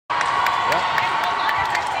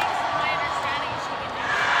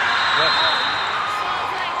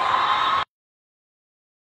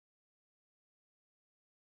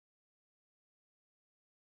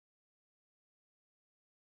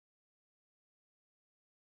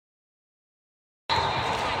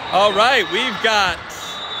All right, we've got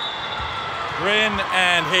Bryn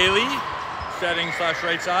and Haley setting /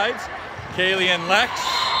 right sides. Kaylee and Lex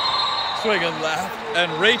swinging left.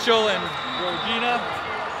 And Rachel and Georgina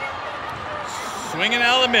swinging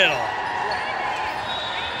out of the middle.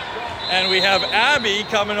 And we have Abby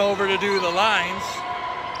coming over to do the lines.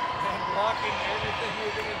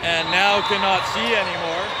 And now cannot see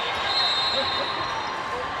anymore.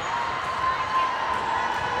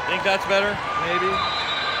 Think that's better? Maybe.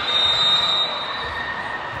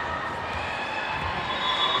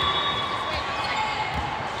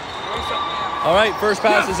 All right, first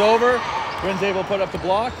pass is over. Bryn's able to put up the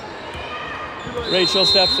block. Rachel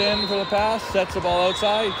steps in for the pass, sets the ball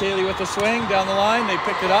outside. Kaylee with the swing down the line. They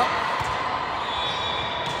picked it up.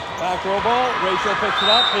 Back row ball. Rachel picks it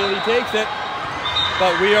up. Haley takes it.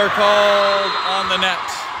 But we are called on the net.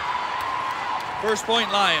 First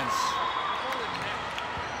point, Lions.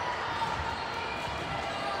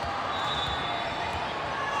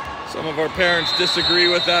 Some of our parents disagree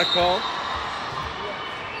with that call.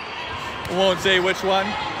 I won't say which one.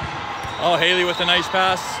 Oh, Haley with a nice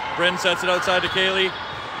pass. Bryn sets it outside to Kaylee.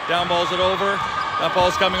 Down balls it over. That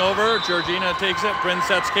ball's coming over. Georgina takes it. Bryn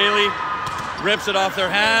sets Kaylee. Rips it off their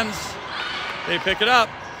hands. They pick it up.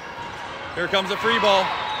 Here comes a free ball.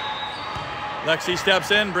 Lexi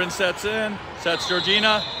steps in. Bryn sets in. Sets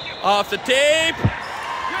Georgina. Off the tape.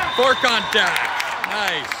 For contact.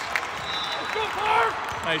 Nice.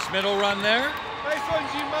 Nice middle run there. Nice one,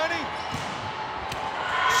 G-Money.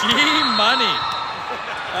 G-Money.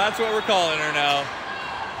 That's what we're calling her now.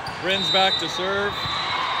 Bryn's back to serve.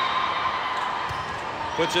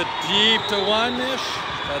 Puts it deep to one-ish.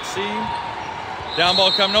 That seam. Down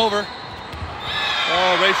ball coming over.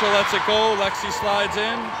 Oh, Rachel lets it go. Lexi slides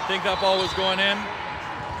in. Think that ball was going in.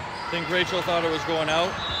 Think Rachel thought it was going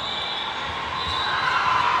out.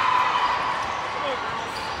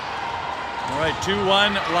 All right,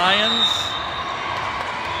 2-1 Lions.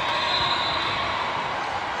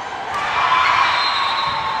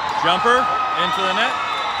 Jumper into the net.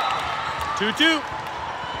 2-2.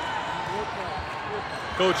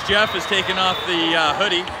 Coach Jeff is taking off the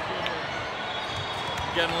hoodie.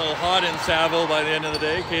 Getting a little hot in Saville by the end of the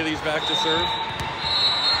day. Kaylee's back to serve.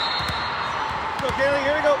 Go, Kaylee,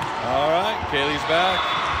 here we go. All right, Kaylee's back.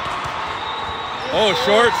 Oh,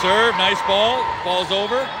 short serve, nice ball. Ball's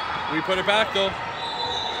over. We put it back though.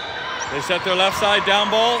 They set their left side,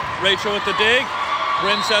 down ball. Rachel with the dig.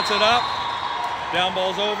 Bryn sets it up. Down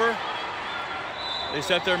ball's over. They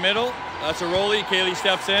set their middle. That's a rollie. Kaylee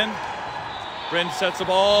steps in. Bryn sets the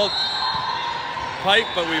ball. Pipe,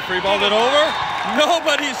 but we free balled it over.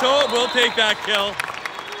 Nobody's home. We'll take that kill.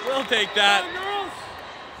 We'll take that.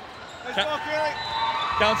 Nice ball, Kaylee.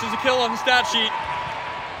 Counts as a kill on the stat sheet.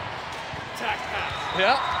 Attack pass.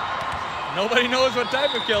 Yeah. Nobody knows what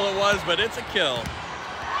type of kill it was, but it's a kill.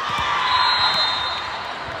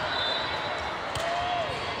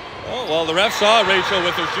 Oh, well, the ref saw Rachel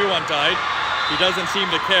with her shoe untied. He doesn't seem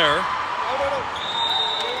to care.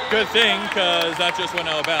 Good thing, because that just went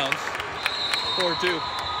out of bounds. 4-2.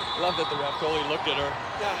 Love that the ref totally looked at her.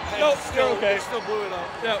 Yeah, nope, you're okay. Still blew it out.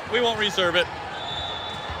 Yeah, we won't reserve it.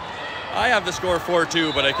 I have the score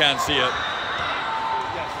 4-2, but I can't see it.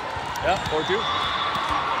 Yes. Yeah, 4-2.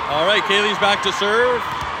 All right, Kaylee's back to serve.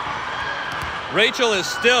 Rachel is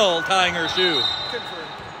still tying her shoe.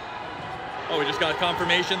 Oh, we just got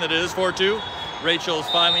confirmation that it is 4-2. Rachel's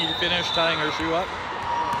finally finished tying her shoe up.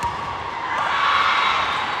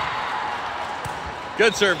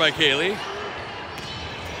 Good serve by Kaylee.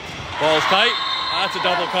 Ball's tight. That's a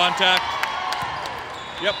double contact.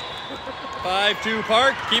 Yep. 5-2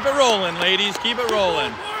 Park. Keep it rolling, ladies. Keep it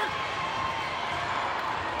rolling.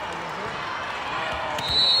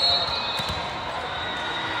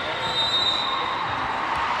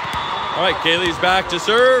 All right, Kaylee's back to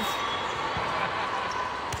serve.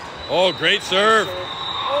 Oh, great serve.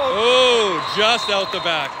 Oh, just out the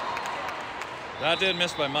back. That didn't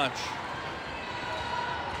miss by much.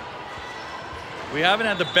 We haven't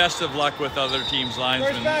had the best of luck with other teams'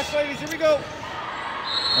 linesmen. First pass, ladies, here we go.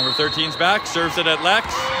 Number 13's back, serves it at Lex.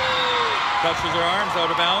 Touches her arms,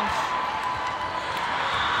 out of bounds.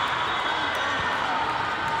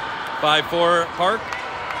 5-4 Park.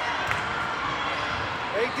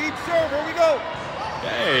 Hey, deep serve, here we go.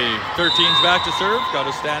 Hey, 13's back to serve. Got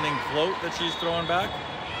a standing float that she's throwing back.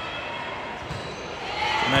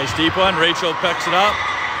 Nice deep one. Rachel picks it up.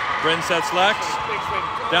 Bryn sets Lex.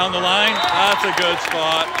 Down the line. That's a good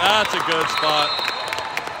spot. That's a good spot.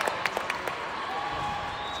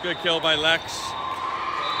 It's a good kill by Lex.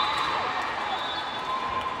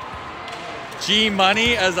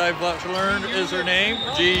 G-Money, as I've learned, is her name.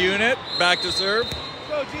 G-Unit, back to serve.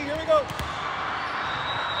 Go, go, G. Here we go.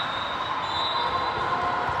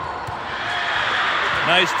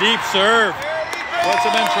 Nice deep serve. Puts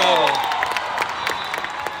him in trouble.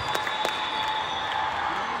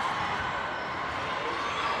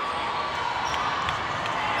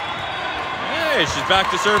 Hey, she's back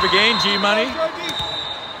to serve again. G-Money.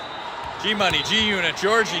 G-Money, G-Unit,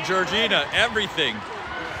 Georgie, Georgina, everything.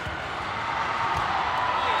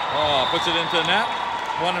 Oh, puts it into the net.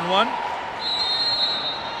 1 and 1.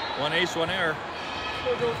 1 ace, 1 error.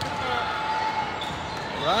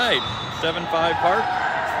 All right, 7-5 Park.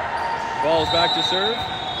 Ball's back to serve.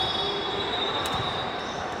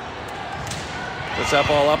 Puts that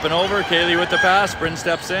ball up and over. Kaylee with the pass. Bryn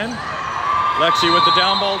steps in. Lexi with the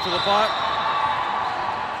down ball to the pot.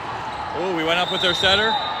 Oh, we went up with our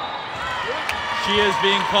setter. She is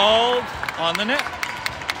being called on the net.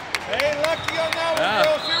 Hey, Lexi on that one,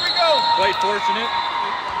 girls. Here we go. Quite fortunate.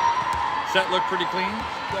 Set looked pretty clean.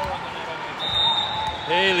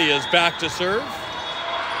 Haley is back to serve.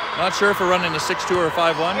 Not sure if we're running a 6-2 or a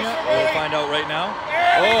 5-1 yet. We'll find out right now.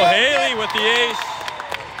 Oh, Haley with the ace.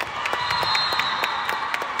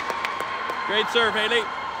 Great serve, Haley.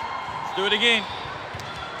 Let's do it again.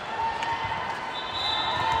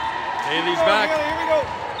 Haley's back. Here we go.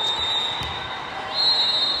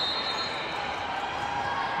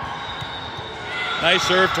 Nice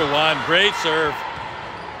serve to 1. Great serve.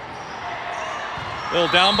 Little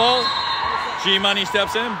down ball. G-Money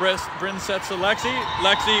steps in. Bryn sets to Lexi.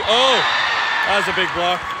 Lexi, oh, that was a big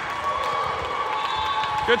block.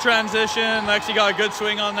 Good transition. Lexi got a good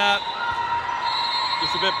swing on that.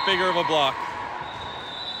 Just a bit bigger of a block.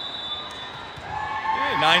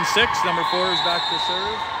 Okay, 9-6. Number 4 is back to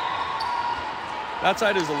serve. That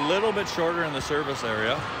side is a little bit shorter in the service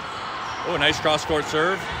area. Oh, nice cross-court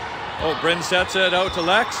serve. Oh, Bryn sets it out to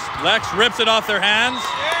Lex. Lex rips it off their hands.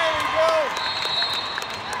 There we go.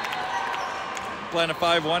 Playing a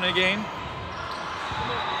 5-1 again.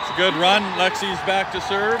 It's a good run. Lexi's back to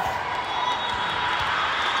serve.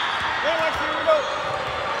 Yeah, Lexi, here we go.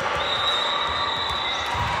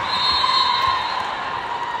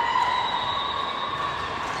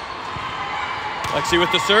 Lexi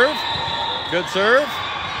with the serve. Good serve.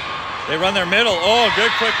 They run their middle. Oh,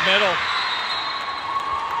 good quick middle.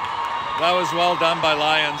 That was well done by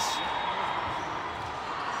Lions.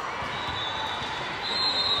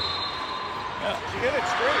 Yeah. She hit it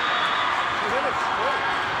straight. She hit it straight.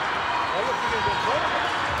 I don't think it was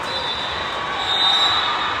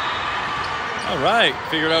All right,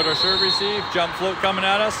 figured out our serve receive. Jump float coming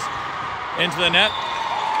at us. Into the net.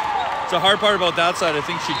 It's the hard part about that side. I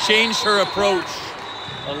think she changed her approach.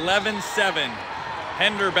 11-7.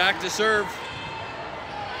 Hender back to serve.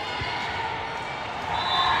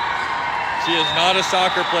 She is not a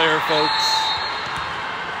soccer player, folks.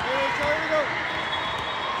 Here we go.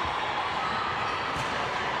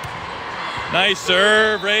 Nice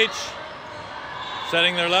serve, Rach.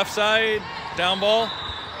 Setting their left side. Down ball.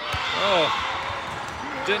 Oh,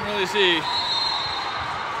 didn't really see.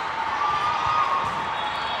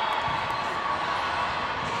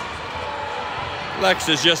 Lex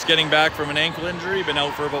is just getting back from an ankle injury. Been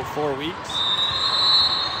out for about 4 weeks.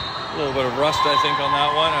 A little bit of rust, I think, on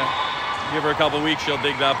that one. Give her a couple weeks, she'll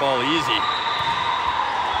dig that ball easy.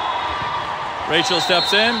 Rachel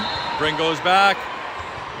steps in. Bryn goes back.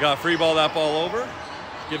 Got free ball that ball over.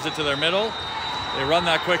 Gives it to their middle. They run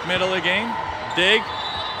that quick middle again. Dig.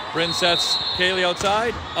 Bryn sets Kaylee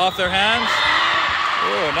outside. Off their hands.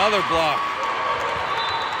 Oh, another block.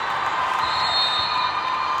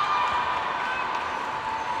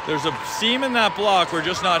 There's a seam in that block. We're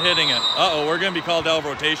just not hitting it. Uh-oh, we're going to be called out of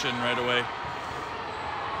rotation right away.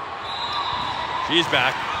 She's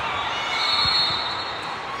back.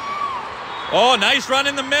 Oh, nice run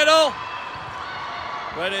in the middle.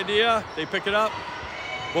 Right idea. They pick it up.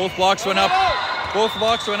 Both blocks went up. Both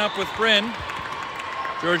blocks went up with Bryn.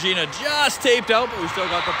 Georgina just taped out, but we still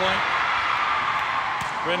got the point.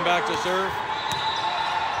 Bryn back to serve.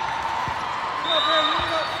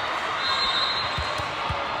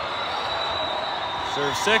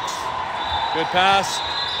 Serve 6. Good pass.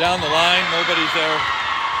 Down the line. Nobody's there.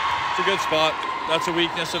 It's a good spot. That's a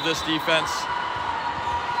weakness of this defense.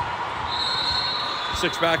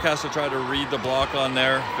 6-back has to try to read the block on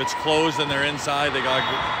there. If it's closed and they're inside, they got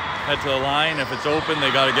to head to the line. If it's open, they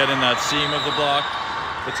got to get in that seam of the block.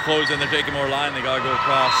 If it's closed and they're taking more line, they got to go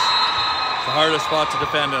across. It's the hardest spot to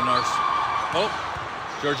defend in ours. Oh,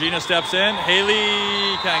 Georgina steps in.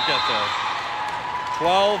 Haley can't get there.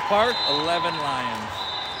 12 Park, 11 Lions.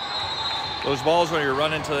 Those balls, when you're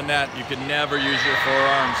running to the net, you can never use your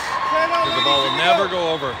forearms because the ball will never go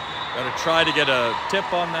over. Got to try to get a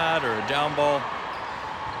tip on that or a down ball.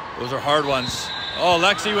 Those are hard ones. Oh,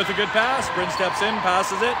 Lexi with a good pass. Bryn steps in,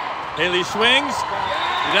 passes it. Haley swings.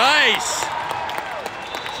 Nice.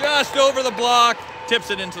 Just over the block.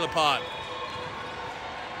 Tips it into the pot.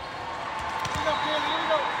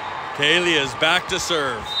 Kaylee is back to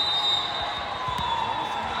serve.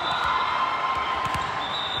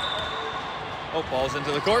 Oh, ball's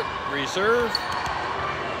into the court. Reserve.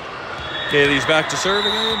 Kaylee's back to serve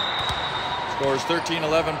again. Scores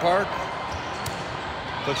 13-11 Park.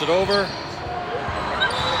 Puts it over.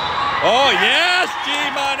 Oh, yes,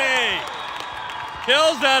 G-Money.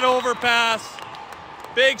 Kills that overpass.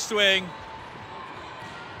 Big swing.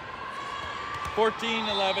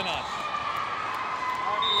 14-11 us.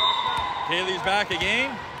 Kaylee's back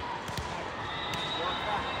again.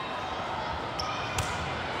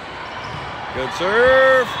 Good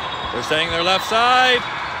serve. They're staying their left side.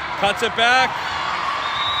 Cuts it back.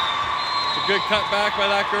 It's a good cut back by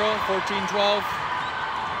that girl. 14-12.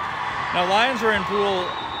 Now Lions were in pool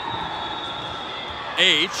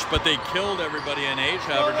H, but they killed everybody in H,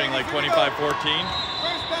 averaging like 25-14.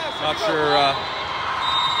 Not sure.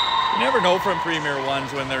 You never know from Premier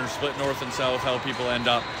Ones when they're split north and south how people end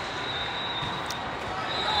up.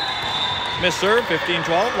 Miss serve,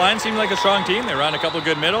 15-12. Lions seemed like a strong team. They ran a couple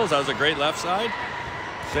good middles. That was a great left side.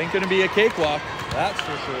 This ain't going to be a cakewalk, that's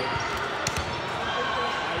for sure.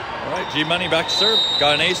 All right, G-Money back to serve.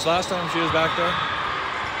 Got an ace last time she was back there.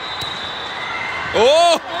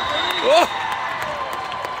 Oh! Oh!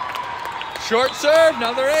 Short serve,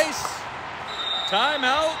 another ace.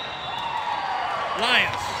 Timeout.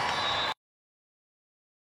 Lions.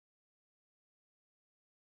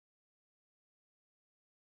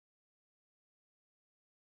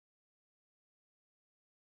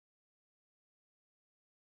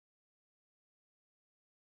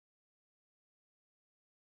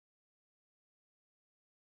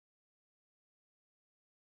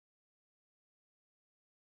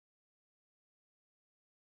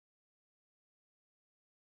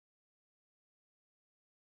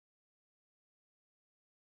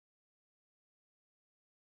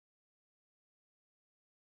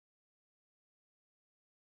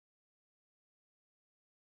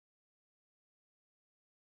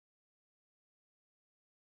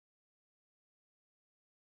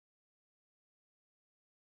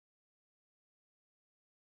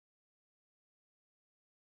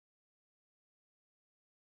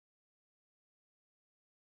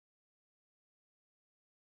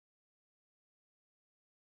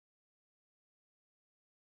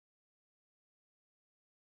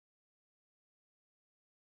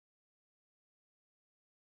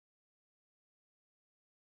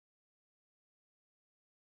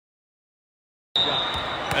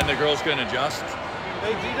 And the girls can adjust.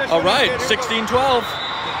 All right, 16-12.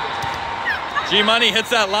 G-Money hits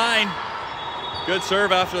that line. Good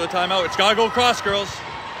serve after the timeout. It's gotta go cross, girls.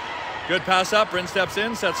 Good pass up. Bryn steps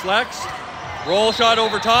in, sets Lex. Roll shot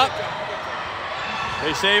over top.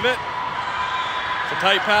 They save it. It's a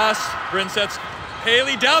tight pass. Bryn sets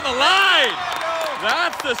Haley down the line.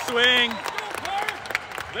 That's the swing.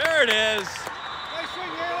 There it is.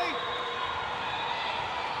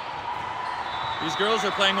 These girls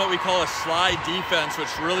are playing what we call a slide defense, which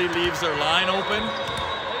really leaves their line open.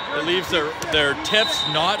 It leaves their tips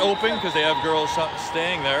not open because they have girls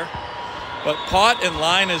staying there. But pot and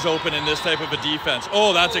line is open in this type of a defense.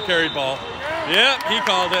 Oh, that's a carried ball. Yep, he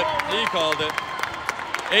called it. He called it.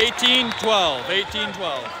 18-12.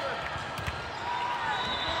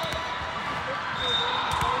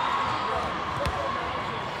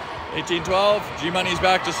 18-12. G-Money's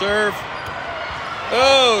back to serve.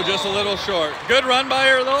 Oh, just a little short. Good run by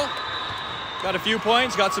her, though. Got a few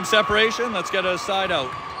points, got some separation. Let's get a side out.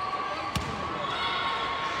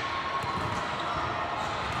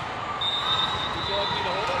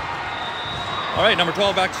 All right, number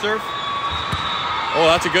 12 back to serve. Oh,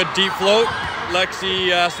 that's a good deep float.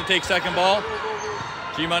 Lexi has to take second ball.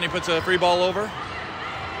 G-Money puts a free ball over.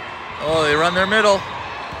 Oh, they run their middle.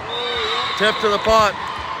 Tip to the pot.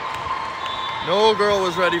 No girl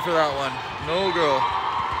was ready for that one. No girl.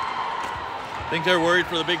 I think they're worried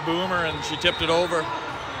for the big boomer and she tipped it over.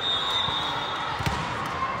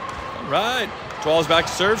 All right. 12's back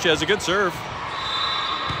to serve. She has a good serve.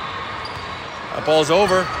 That ball's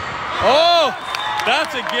over. Oh,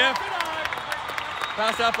 that's a gift.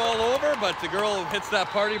 Pass that ball over, but the girl hits that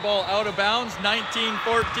party ball out of bounds.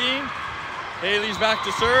 19-14. Haley's back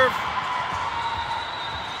to serve.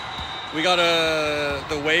 We got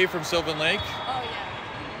the wave from Sylvan Lake. Oh, yeah.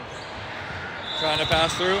 Trying to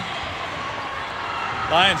pass through.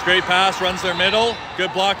 Lions, great pass, runs their middle.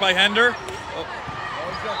 Good block by Hender. Oh.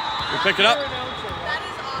 We pick it up. That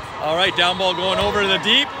is awesome. All right, down ball going over to the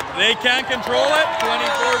deep. They can't control it.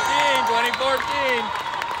 2014, 2014.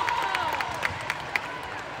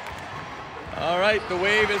 All right, the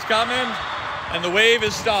wave is coming, and the wave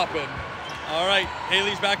is stopping. All right,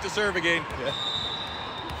 Haley's back to serve again. Yeah.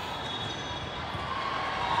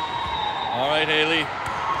 All right, Haley.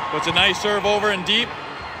 Puts a nice serve over and deep.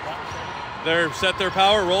 They're set their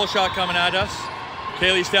power. Roll shot coming at us.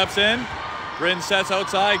 Kaylee steps in. Bryn sets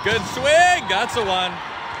outside. Good swing. That's the one.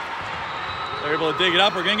 They're able to dig it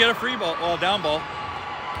up. We're going to get a free ball. Well, down ball.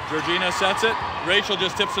 Georgina sets it. Rachel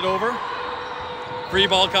just tips it over. Free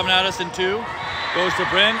ball coming at us in 2. Goes to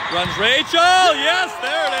Bryn. Runs Rachel. Yes,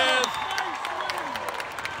 there it is.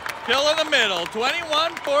 Kill in the middle.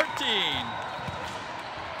 21-14.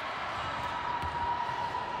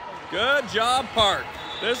 Good job, Park.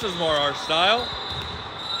 This is more our style.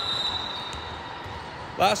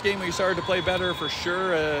 Last game we started to play better for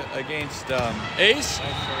sure against Ace.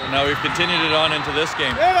 Now we've continued it on into this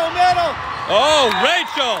game. Middle. Oh,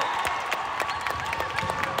 Rachel!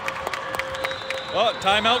 Oh,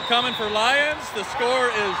 timeout coming for Lions. The score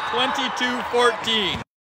is 22-14.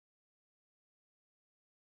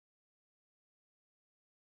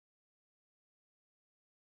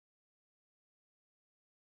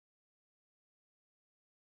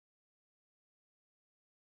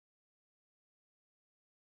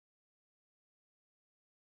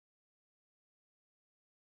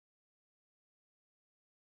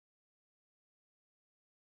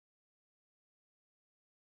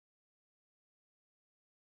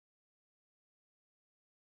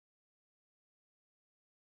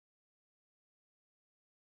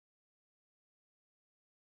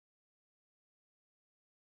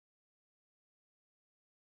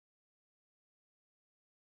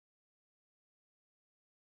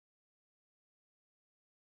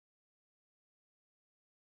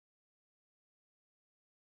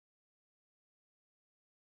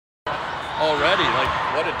 Already, like,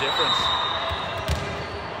 what a difference.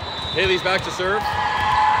 Haley's back to serve.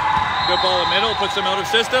 Good ball in the middle, puts them out of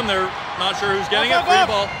system. They're not sure who's getting it. Free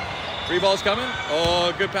ball. Free ball's coming.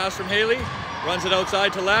 Oh, good pass from Haley. Runs it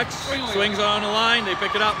outside to Lex. Swings on the line. They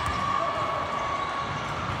pick it up.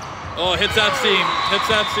 Oh, hits that seam. Hits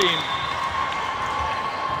that seam.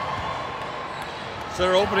 So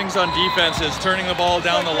their openings on defense is turning the ball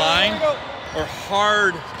down the line or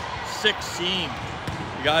hard 6 seam.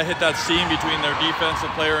 You gotta hit that seam between their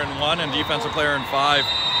defensive player in 1 and defensive player in 5.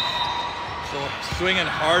 So swinging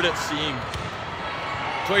hard at seam.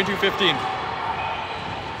 22-15.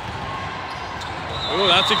 Oh,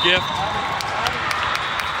 that's a gift.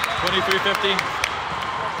 23-15.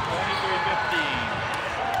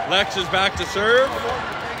 23-15. Lex is back to serve.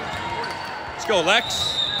 Let's go,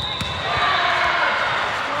 Lex.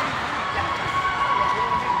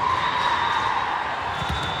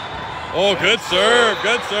 Oh, good serve,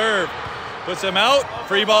 good serve. Puts him out,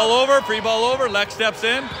 free ball over. Lex steps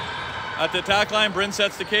in. At the attack line, Bryn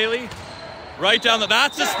sets to Kaylee. Right down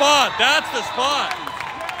that's the spot, that's the spot.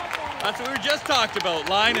 That's what we just talked about.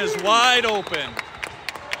 Line is wide open.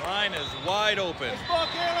 Line is wide open.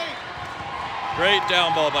 Great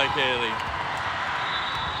down ball by Kaylee.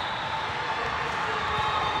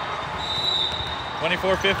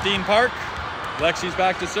 24-15 Park. Lexi's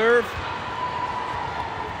back to serve.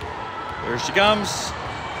 There she comes.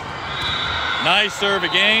 Nice serve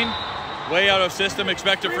again. Way out of system.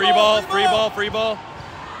 Expect a free ball.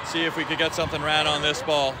 See if we could get something ran on this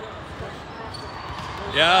ball.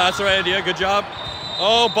 Yeah, that's the right idea. Good job.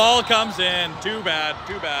 Oh, ball comes in. Too bad.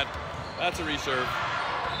 That's a reserve.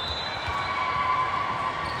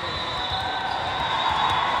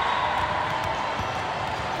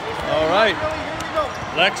 All right.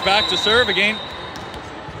 Lex back to serve again.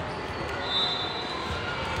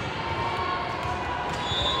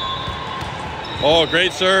 Oh,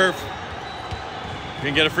 great serve. You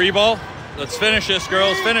can get a free ball. Let's finish this,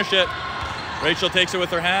 girls. Finish it. Rachel takes it with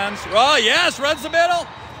her hands. Oh, yes, runs the middle.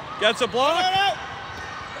 Gets a block.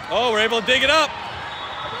 Oh, we're able to dig it up.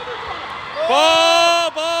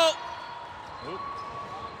 Ball. Oop.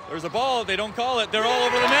 There's a ball. They don't call it. They're all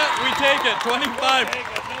over the net. We take it. 25.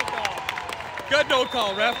 Good no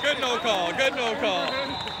call, ref. Good no call.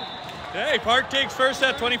 Hey, Park takes first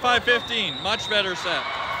set, 25-15. Much better set.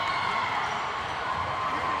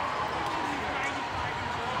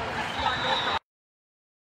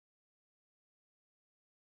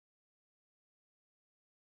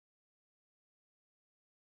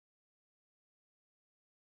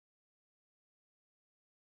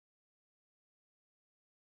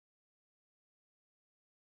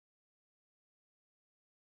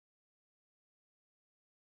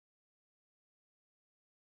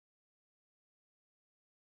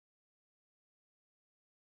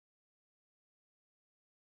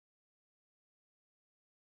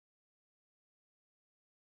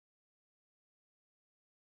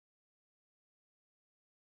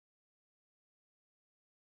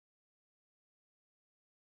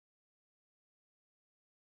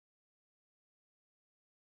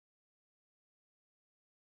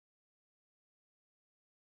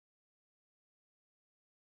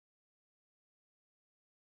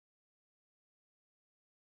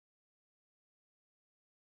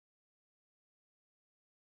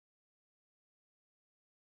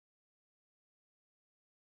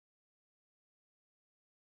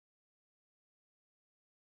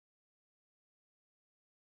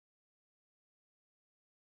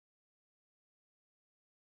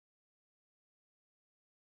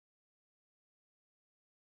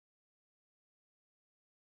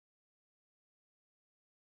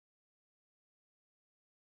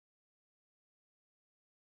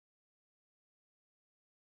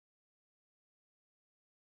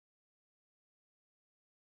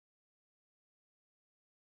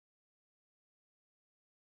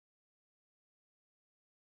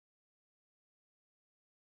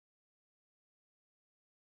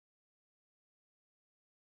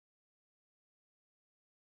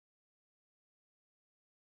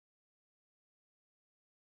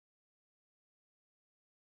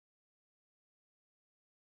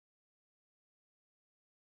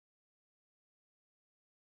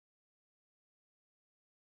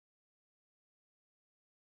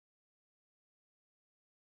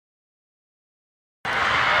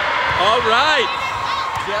 All right.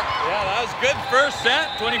 Yeah, that was good first set,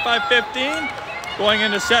 25-15. Going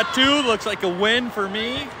into set 2, looks like a win for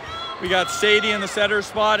me. We got Sadie in the setter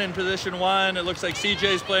spot in position 1. It looks like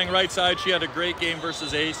CJ's playing right side. She had a great game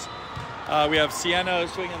versus Ace. We have Sienna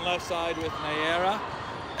swinging left side with Nayara.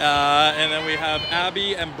 And then we have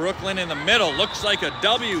Abby and Brooklyn in the middle. Looks like a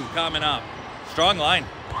W coming up. Strong line.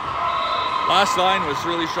 Last line was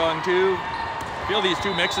really strong too. I feel these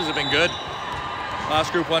two mixes have been good.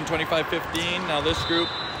 Last group won 25-15. Now this group,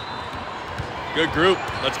 good group.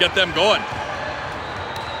 Let's get them going.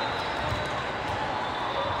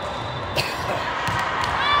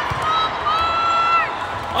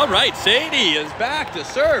 All right, Sadie is back to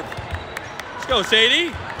serve. Let's go,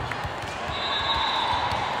 Sadie.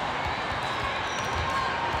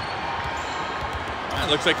 All right,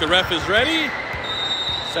 looks like the ref is ready.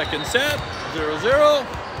 Second set, 0-0.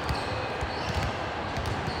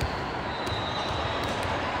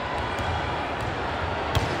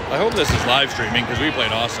 I hope this is live streaming because we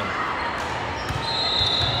played awesome.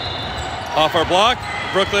 Off our block,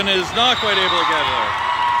 Brooklyn is not quite able to get there.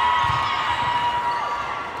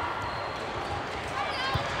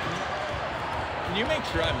 Can you make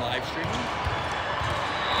sure I'm live streaming?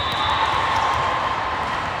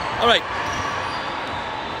 All right.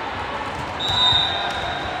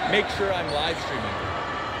 Make sure I'm live streaming.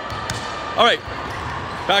 All right.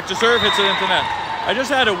 Back to serve, hits it into net. I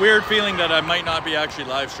just had a weird feeling that I might not be actually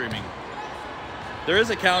live streaming. There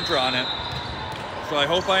is a counter on it, so I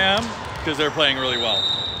hope I am, because they're playing really well.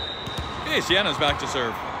 Okay, Sienna's back to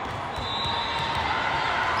serve.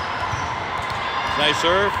 Nice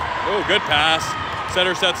serve. Oh, good pass.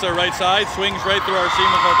 Setter sets their right side, swings right through our seam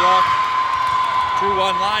of our block.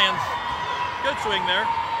 2-1 Lions. Good swing there.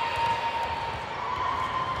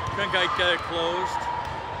 Couldn't quite get it closed.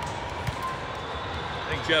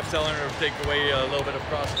 I think Jeff's telling her to take away a little bit of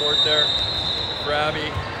cross court there for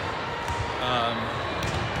Abby.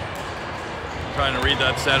 Trying to read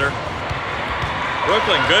that setter.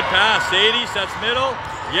 Brooklyn, good pass. Sadie sets middle.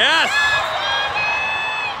 Yes!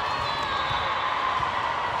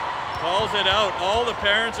 Calls it out. All the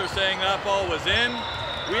parents are saying that ball was in.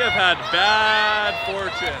 We have had bad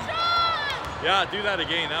fortune. Yeah, do that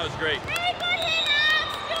again. That was great.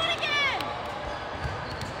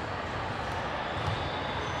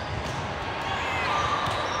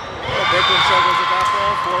 Brooklyn struggles with that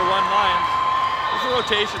ball, 4-1 Lions. There's a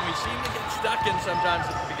rotation we seem to get stuck in sometimes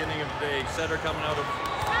at the beginning of the day. Setter coming out of,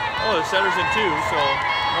 oh, the setter's in 2, so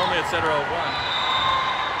normally it's setter out 1.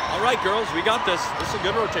 All right, girls, we got this. This is a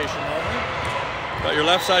good rotation normally. Got your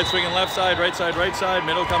left side swinging left side, right side,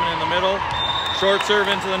 middle coming in the middle. Short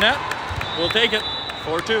serve into the net. We'll take it,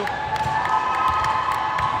 4-2.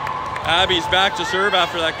 Abby's back to serve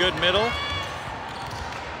after that good middle.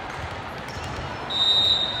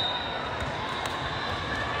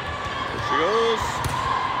 She goes,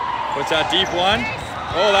 puts that deep one.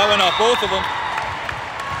 Oh, that went off both of them.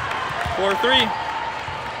 4-3.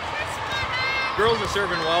 Girls are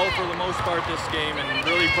serving well for the most part this game and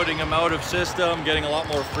really putting them out of system, getting a lot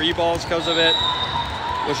more free balls because of it,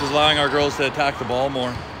 which is allowing our girls to attack the ball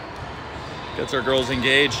more. Gets our girls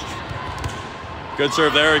engaged. Good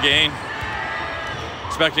serve there again.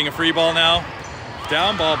 Expecting a free ball now.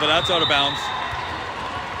 Down ball, but that's out of bounds.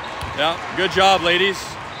 Yeah, good job, ladies.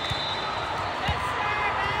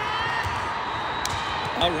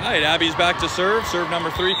 All right, Abby's back to serve. Serve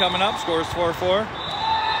number 3 coming up, scores 4-4.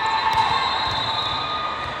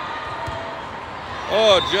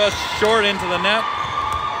 Oh, just short into the net.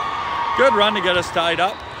 Good run to get us tied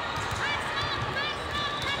up.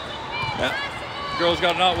 Yeah, girls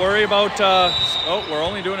got to not worry about, oh, we're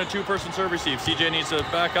only doing a 2-person serve receive. CJ needs to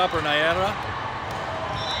back up, or Nayara.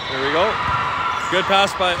 There we go. Good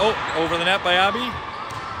pass by, oh, over the net by Abby.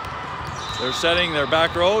 They're setting their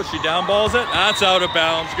back row. She down balls it. That's out of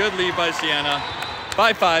bounds. Good lead by Sienna.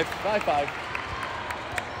 5-5. 5-5.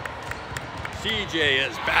 CJ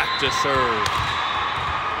is back to serve.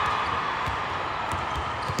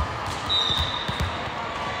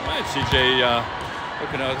 All right, CJ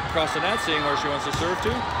looking across the net, seeing where she wants to serve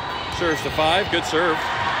to. Serves to 5. Good serve.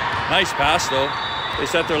 Nice pass, though. They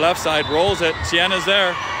set their left side, rolls it. Sienna's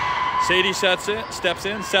there. Sadie sets it, steps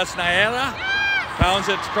in, sets Nayara. Pounds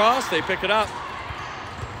it across, they pick it up.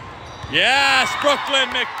 Yes, Brooklyn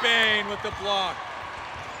McBain with the block.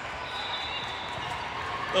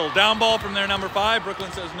 Little down ball from their number 5.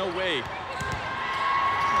 Brooklyn says no way.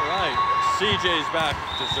 All right, CJ's back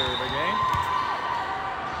to serve again.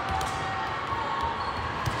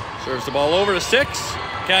 Serves the ball over to 6.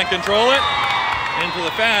 Can't control it. Into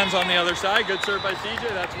the fans on the other side. Good serve by CJ.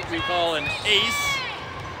 That's what we call an ace.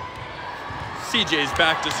 CJ's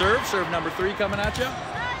back to serve. Serve number 3 coming at you.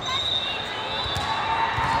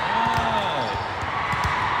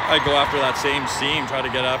 I go after that same seam, try to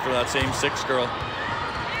get after that same 6 girl.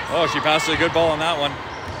 Oh, she passes a good ball on that one.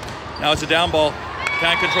 Now it's a down ball.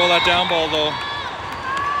 Can't control that down ball though.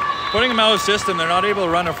 Putting them out of system, they're not able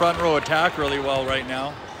to run a front row attack really well right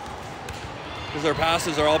now because their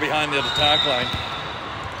passes are all behind the attack line.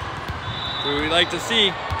 So we like to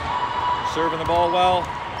see serving the ball well,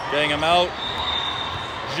 getting them out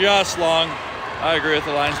just long. I agree with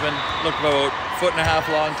the linesman. Look about 1.5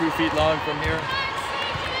 feet long, 2 feet long from here.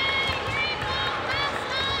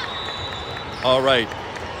 All right.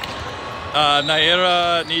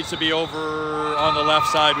 Naira needs to be over on the left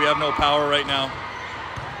side. We have no power right now.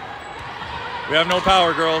 We have no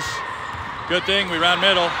power, girls. Good thing we ran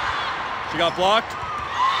middle. She got blocked.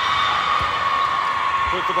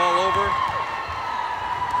 Put the ball over.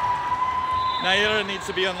 Naira needs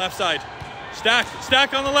to be on left side.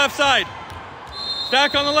 Stack on the left side.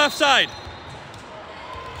 Stack on the left side.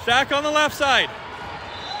 Stack on the left side.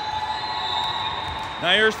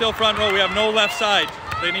 Naira's still front row. We have no left side.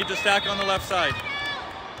 They need to stack on the left side.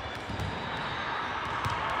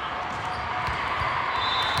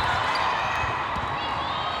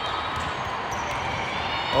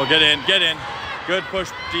 Oh, get in, get in. Good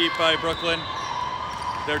push deep by Brooklyn.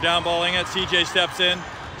 They're down balling it. CJ steps in.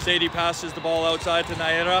 Sadie passes the ball outside to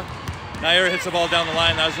Naira. Naira hits the ball down the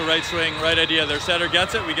line. That's the right swing, right idea. Their setter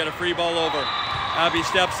gets it. We get a free ball over. Abby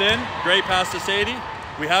steps in. Great pass to Sadie.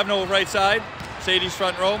 We have no right side. Sadie's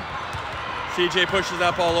front row. CJ pushes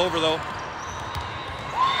that ball over though.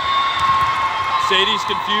 Sadie's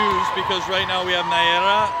confused because right now we have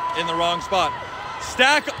Naira in the wrong spot.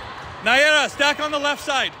 Stack, Naira, stack on the left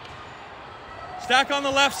side. Stack on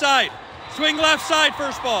the left side. Swing left side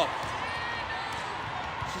first ball.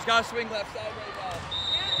 She's got to swing left side right now.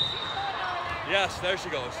 Yes, there she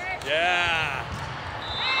goes. Yeah.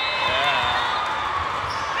 Yeah.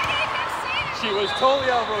 She was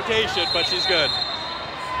totally out of rotation, but she's good.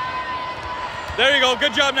 There you go.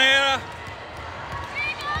 Good job, Naira.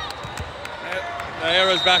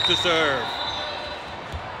 Naira's back to serve.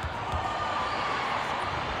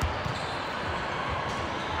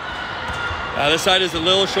 This side is a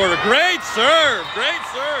little shorter. Great serve. Great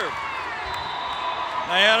serve.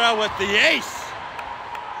 Naira with the ace.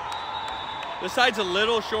 This side's a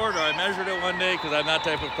little shorter. I measured it one day because I'm that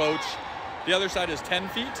type of coach. The other side is 10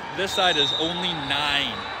 feet. This side is only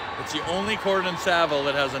 9. It's the only court in Saville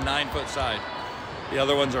that has a 9-foot side. The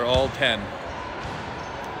other ones are all 10.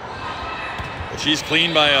 But she's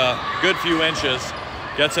clean by a good few inches.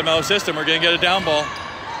 Gets him out of system. We're going to get a down ball.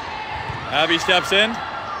 Abby steps in.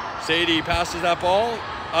 Sadie passes that ball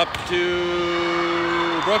up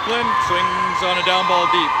to Brooklyn. Swings on a down ball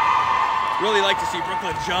deep. Really like to see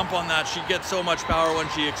Brooklyn jump on that. She gets so much power when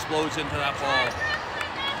she explodes into that ball.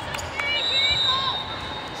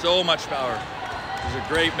 So much power. It's a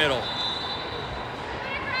great middle.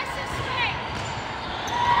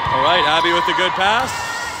 All right, Abby with the good pass.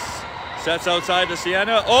 Sets outside to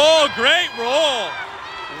Sienna. Oh, great roll.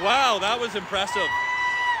 Wow, that was impressive.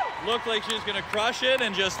 Looked like she was gonna crush it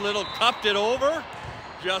and just little cupped it over.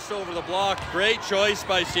 Just over the block. Great choice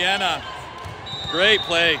by Sienna. Great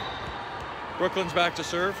play. Brooklyn's back to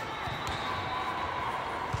serve.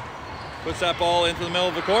 Puts that ball into the middle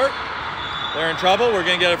of the court. They're in trouble. We're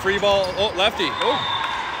gonna get a free ball. Oh, lefty. Oh,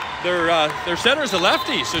 their setter's a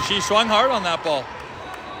lefty, so she swung hard on that ball.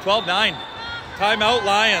 12-9. Timeout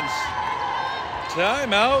Lions.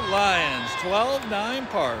 Timeout Lions. 12-9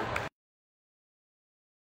 Park.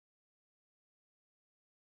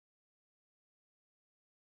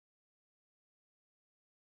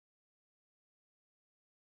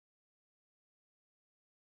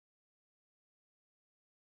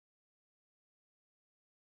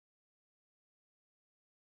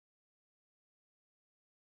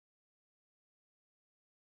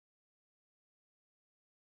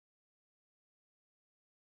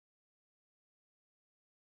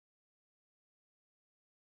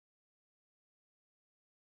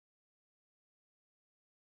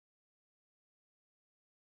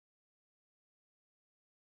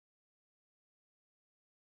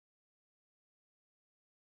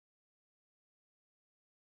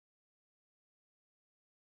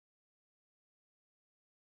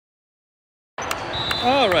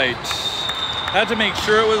 All right, had to make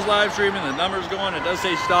sure it was live streaming, the numbers going, it does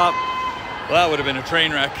say stop. Well, that would have been a train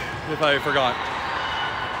wreck if I forgot.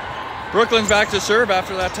 Brooklyn's back to serve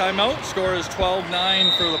after that timeout. Score is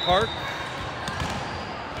 12-9 for the Park.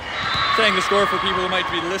 Saying the score for people who might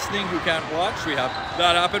be listening who can't watch. We have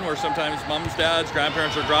that happen where sometimes moms, dads,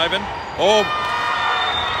 grandparents are driving. Oh,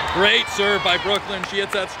 Great serve by Brooklyn. She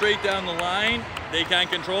hits that straight down the line. They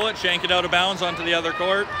can't control it. Shank it out of bounds onto the other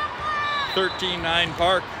court. 13-9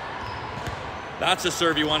 Park. That's a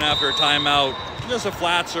serve you want after a timeout. Just a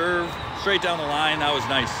flat serve, straight down the line. That was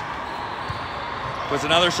nice. Puts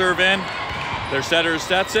another serve in. Their setter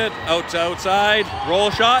sets it. Out to outside.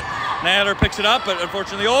 Roll shot. Naylor picks it up, but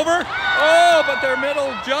unfortunately over. Oh, but their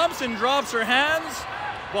middle jumps and drops her hands.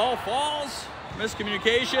 Ball falls.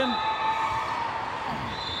 Miscommunication.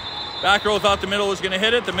 Back row thought the middle was going to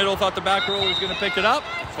hit it. The middle thought the back row was going to pick it up.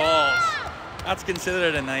 Falls. That's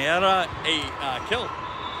considered a Naira kill.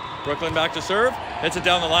 Brooklyn back to serve. Hits it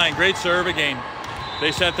down the line. Great serve again.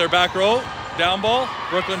 They set their back row. Down ball.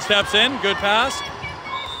 Brooklyn steps in. Good pass.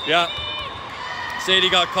 Yeah. Sadie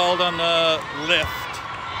got called on the lift.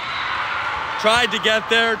 Tried to get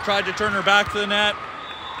there. Tried to turn her back to the net.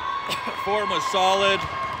 Form was solid.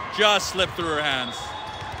 Just slipped through her hands.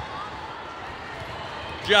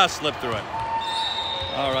 Just slipped through it.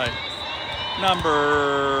 All right.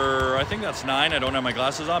 Number, I think that's 9. I don't have my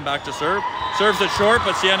glasses on. Back to serve. Serves it short,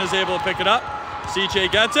 but Sienna's able to pick it up.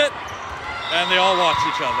 CJ gets it, and they all watch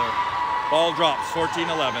each other. Ball drops,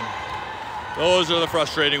 14-11. Those are the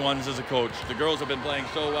frustrating ones as a coach. The girls have been playing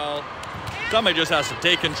so well. Somebody just has to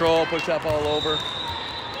take control, push that ball over.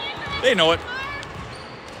 They know it.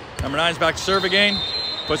 Number 9's back to serve again.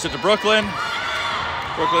 Puts it to Brooklyn.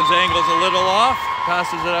 Brooklyn's angle's a little off.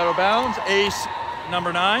 Passes it out of bounds. Ace,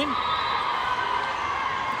 number 9.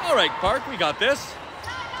 All right, Park, we got this.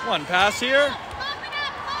 One pass here.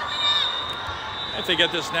 If they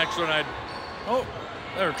get this next one, oh,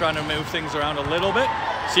 they're trying to move things around a little bit.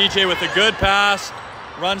 CJ with a good pass.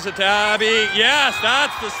 Runs it to Abby. Yes,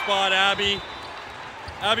 that's the spot, Abby.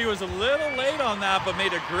 Abby was a little late on that, but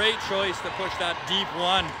made a great choice to push that deep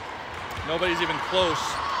one. Nobody's even close.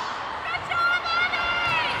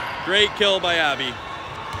 Great kill by Abby.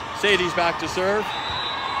 Sadie's back to serve.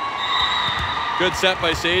 Good set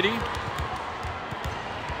by Sadie.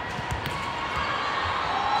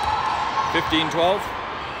 15-12.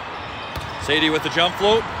 Sadie with the jump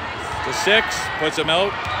float to 6. Puts him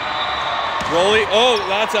out. Rolly. Oh,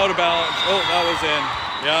 that's out of balance. Oh, that was in.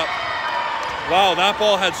 Yep. Wow, that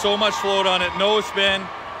ball had so much float on it. No spin.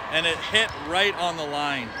 And it hit right on the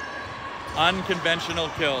line. Unconventional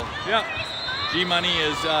kill. Yep. G-Money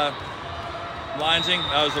is Linesing.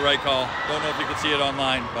 That was the right call. Don't know if you could see it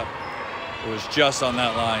online, but it was just on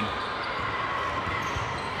that line.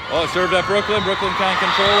 Oh, it served at Brooklyn. Brooklyn can't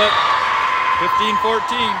control it.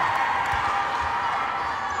 15-14.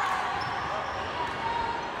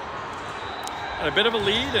 Had a bit of a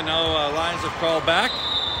lead, and now Lions have crawled back.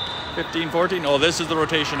 15-14. Oh, this is the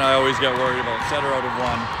rotation I always get worried about. Setter out of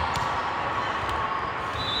 1.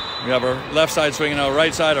 We have our left side swinging out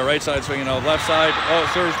right side, our right side swinging out left side. Oh, it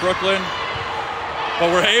serves Brooklyn.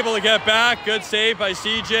 But we're able to get back. Good save by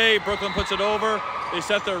CJ. Brooklyn puts it over. They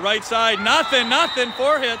set their right side. Nothing.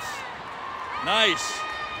 4 hits. Nice.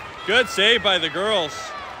 Good save by the girls.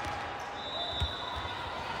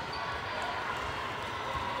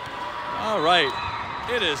 All right.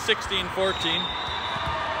 It is 16-14.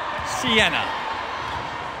 Sienna.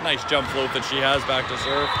 Nice jump float that she has back to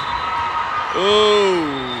serve.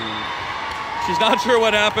 Ooh. She's not sure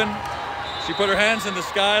what happened. She put her hands in the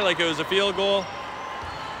sky like it was a field goal.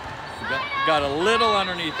 Got a little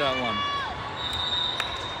underneath that one.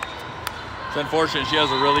 It's unfortunate. She has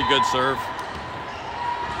a really good serve.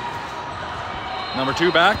 Number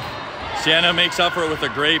 2 back. Sienna makes up for it with a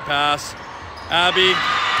great pass. Abby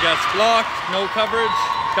gets blocked. No coverage.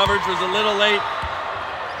 Coverage was a little late.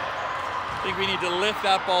 I think we need to lift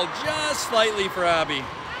that ball just slightly for Abby.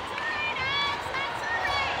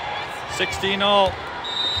 16-all.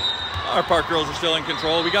 Our Park girls are still in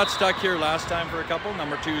control. We got stuck here last time for a couple.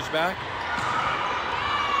 Number 2's back.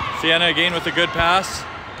 Sienna again with a good pass.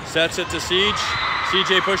 Sets it to Siege.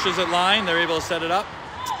 CJ pushes it line. They're able to set it up.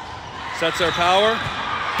 Sets their power.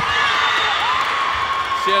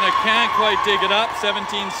 Sienna can't quite dig it up.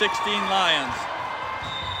 17-16 Lions.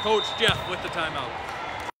 Coach Jeff with the timeout.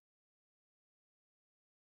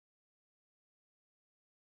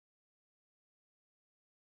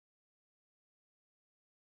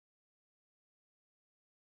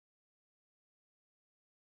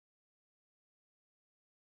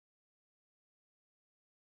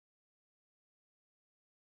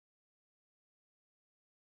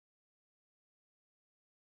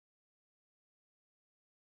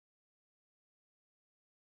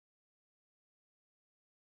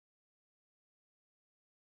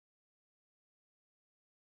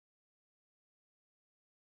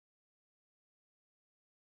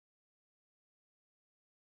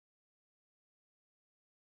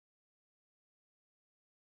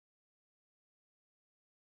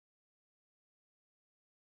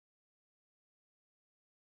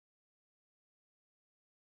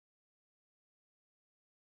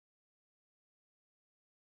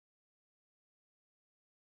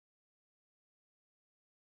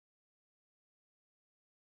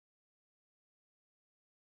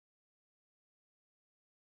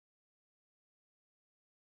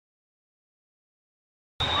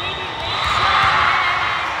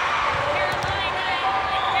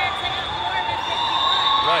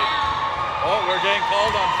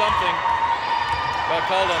 got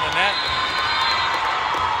called on the net.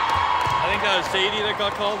 I think that was Sadie that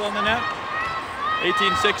got called on the net.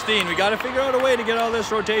 18-16. We got to figure out a way to get all this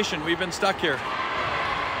rotation. We've been stuck here.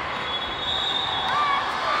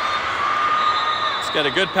 Let's get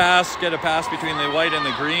a good pass. Get a pass between the white and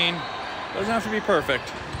the green. Doesn't have to be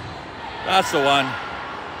perfect. That's the one.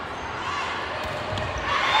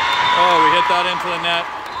 Oh, we hit that into the net.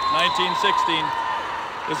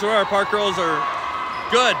 19-16. This is where our park girls are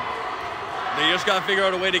good. They just got to figure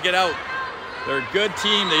out a way to get out. They're a good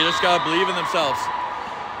team. They just got to believe in themselves.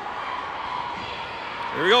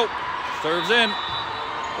 Here we go. Serves in.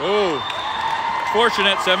 Oh,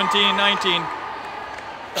 fortunate. 17-19.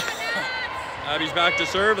 Abby's back to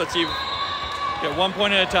serve. Let's see. Get 1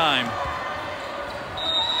 point at a time.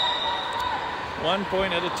 1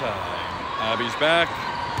 point at a time. Abby's back.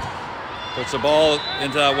 Puts the ball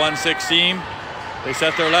into that 1-6 seam. They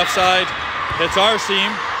set their left side. Hits our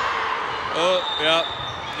seam. Oh, yeah.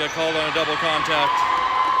 Get called on a double contact.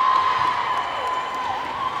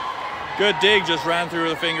 Good dig, just ran through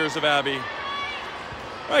the fingers of Abby.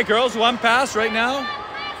 All right, girls, one pass right now.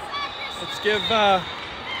 Let's give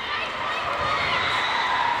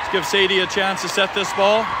Sadie a chance to set this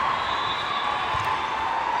ball.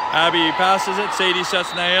 Abby passes it. Sadie sets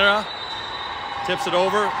Naira. Tips it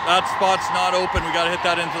over. That spot's not open. We got to hit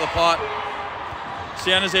that into the pot.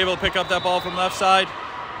 Sienna's able to pick up that ball from left side.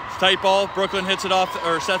 It's a tight ball. Brooklyn hits it off,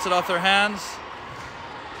 or sets it off their hands.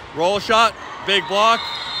 Roll shot. Big block.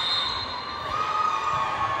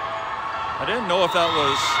 I didn't know if that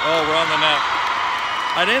was, oh, we're on the net.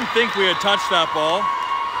 I didn't think we had touched that ball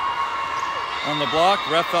on the block.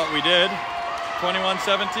 Ref thought we did.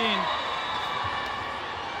 21-17.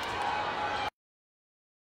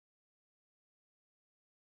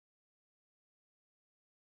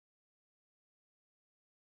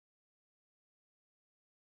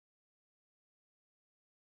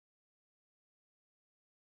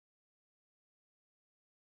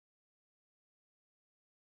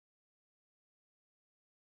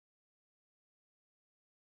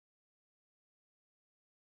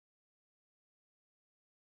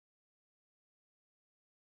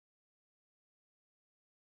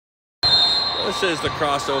 This is the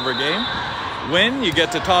crossover game. Win, you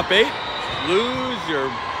get to top 8. Lose, your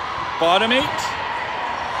bottom 8.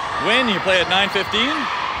 Win, you play at 9:15.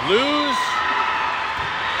 Lose,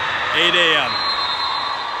 8 a.m.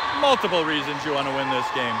 Multiple reasons you want to win this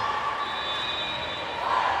game.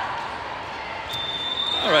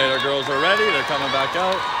 All right, our girls are ready. They're coming back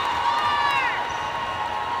out.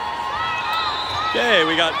 Okay,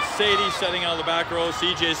 we got Sadie setting out of the back row.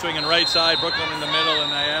 CJ swinging right side. Brooklyn in the middle,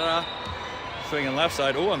 and Naira swinging left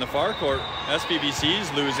side. Oh, on the far court, SPBC's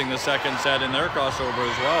losing the second set in their crossover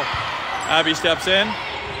as well. Abby steps in.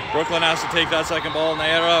 Brooklyn has to take that second ball.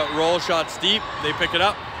 Naira roll shots deep. They pick it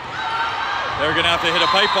up. They're going to have to hit a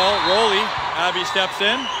pipe ball. Rolly. Abby steps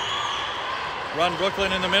in. Run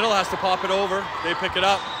Brooklyn in the middle. Has to pop it over. They pick it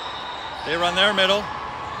up. They run their middle.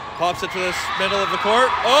 Pops it to the middle of the court.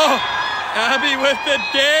 Oh! Abby with the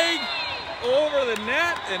dig over the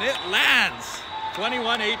net, and it lands.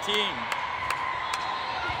 21-18.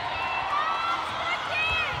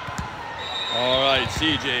 All right,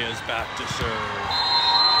 CJ is back to serve.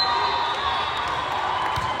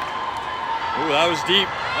 Ooh, that was deep.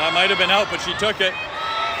 That might have been out, but she took it.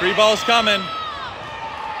 3 balls coming.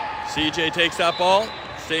 CJ takes that ball.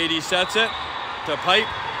 Sadie sets it to pipe.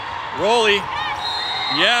 Rolly.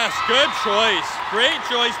 Yes, good choice. Great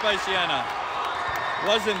choice by Sienna.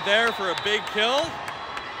 Wasn't there for a big kill.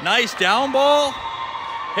 Nice down ball.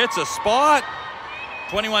 Hits a spot.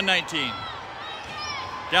 21-19.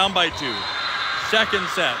 Down by 2. Second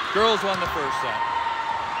set. Girls won the first set.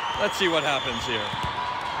 Let's see what happens here.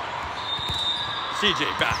 CJ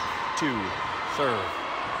back to serve.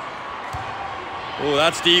 Oh,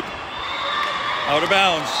 that's deep. Out of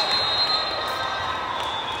bounds.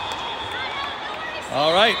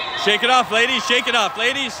 All right. Shake it off, ladies. Shake it off,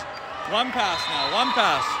 ladies. One pass now. One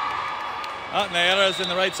pass. Oh, Naira's in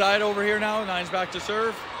the right side over here now. 9's back to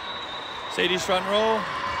serve. Sadie's front row.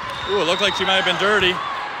 Ooh, it looked like she might have been dirty.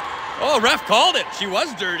 Oh, ref called it. She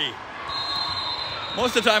was dirty.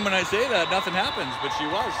 Most of the time when I say that, nothing happens, but she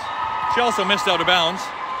was. She also missed out of bounds.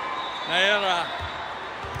 Naira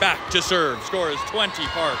back to serve. Score is 20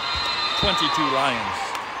 Park, 22 Lions.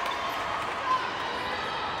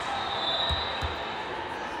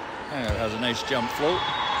 And it has a nice jump float.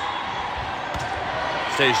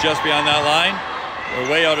 Stays just beyond that line. We're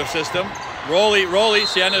way out of system. Rolly.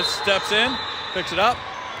 Sienna steps in, picks it up,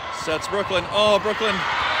 sets Brooklyn. Oh, Brooklyn.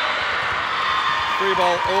 Free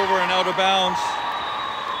ball over and out of bounds.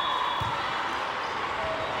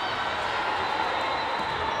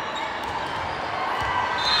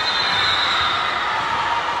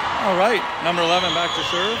 All right, number 11 back to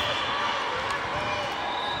serve.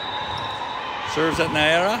 Serves at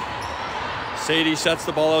Naira. Sadie sets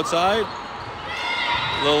the ball outside.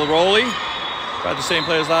 Little rolly. Tried the same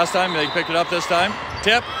play as last time. They picked it up this time.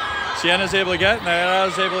 Tip. Sienna's able to get it.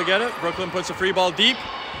 Naira's able to get it. Brooklyn puts a free ball deep.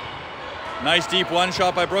 Nice deep one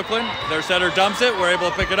shot by Brooklyn. Their setter dumps it. We're able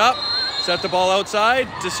to pick it up. Set the ball outside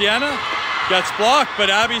to Sienna. Gets blocked, but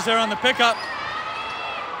Abby's there on the pickup.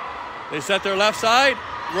 They set their left side.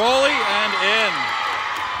 Rolly and in.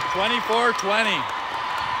 24-20.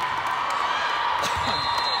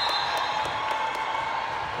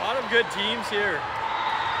 A lot of good teams here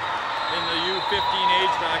in the U15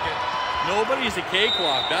 age bracket. Nobody's a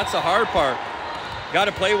cakewalk. That's the hard part. Got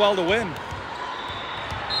to play well to win.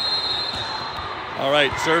 All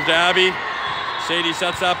right, serve to Abby. Sadie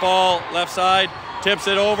sets that ball left side, tips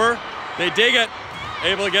it over. They dig it,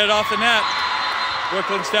 able to get it off the net.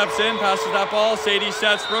 Brooklyn steps in, passes that ball. Sadie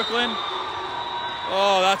sets Brooklyn.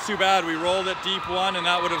 Oh, that's too bad. We rolled it deep one, and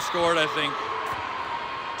that would have scored, I think.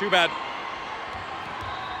 Too bad.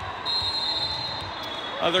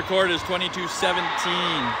 Other court is 22-17.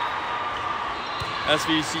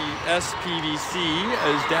 SPVC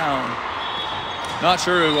is down. Not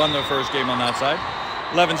sure who won the first game on that side.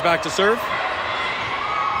 11's back to serve.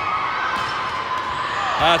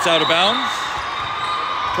 That's out of bounds.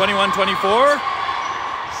 21-24.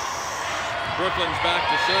 Brooklyn's back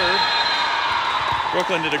to serve.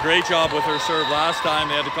 Brooklyn did a great job with her serve last time.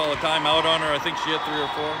 They had to call a timeout on her. I think she hit 3 or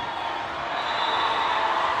 4.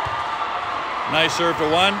 Nice serve to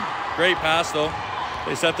one. Great pass though.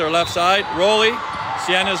 They set their left side. Rolly.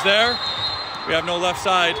 Sienna's there. We have no left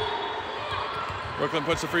side. Brooklyn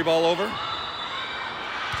puts the free ball over.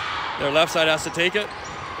 Their left side has to take it.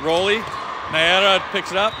 Rolly. Naira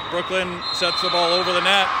picks it up. Brooklyn sets the ball over the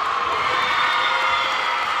net.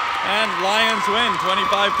 And Lions win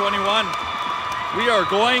 25-21. We are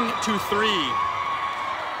going to 3.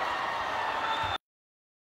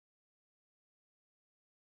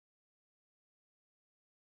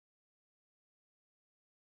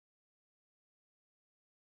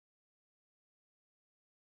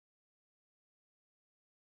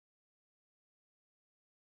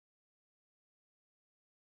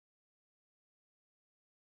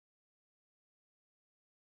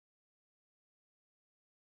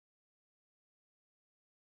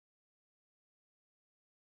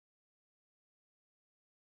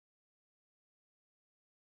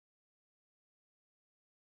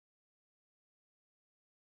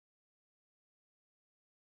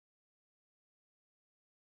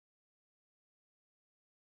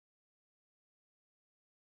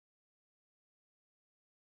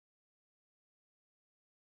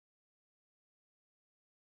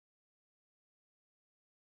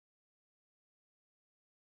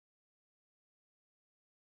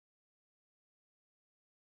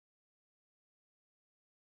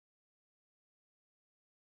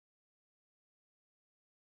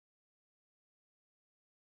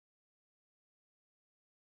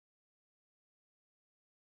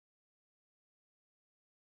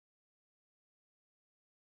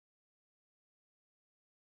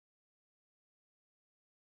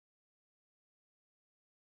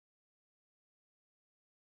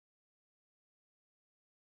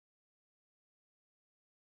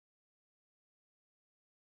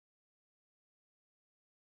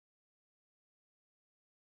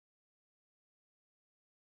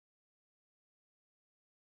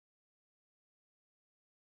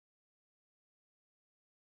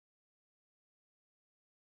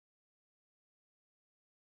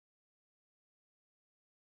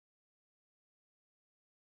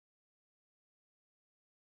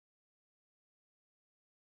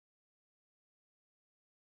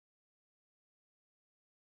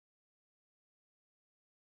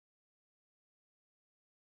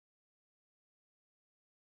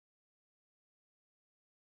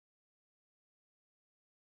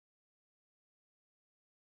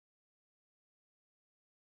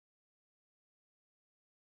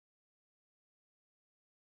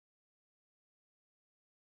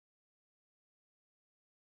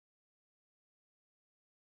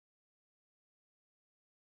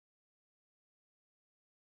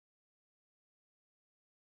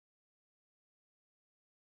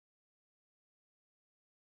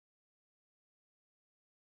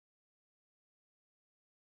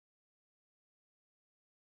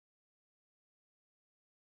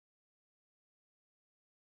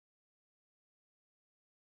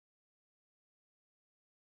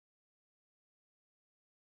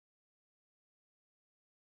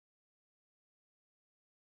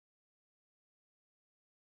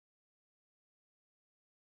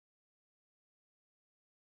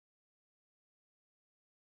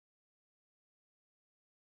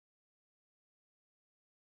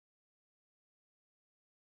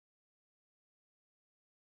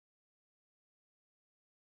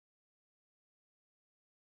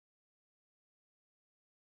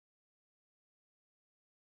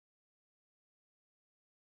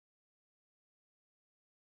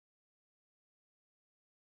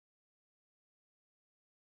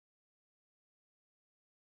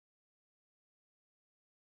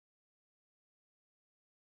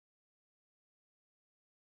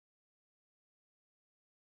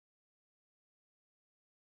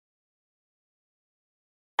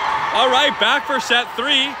 All right, back for set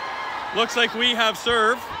 3. Looks like we have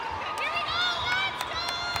serve.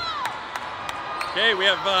 Okay, we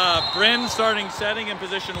have Bryn setting in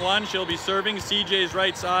position 1. She'll be serving. CJ's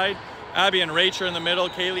right side. Abby and Rach are in the middle.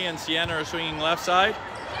 Kaylee and Sienna are swinging left side.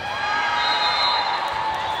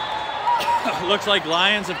 Looks like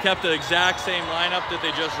Lions have kept the exact same lineup that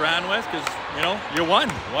they just ran with because, you know, you won.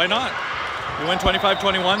 Why not? You win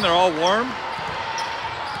 25-21. They're all warm.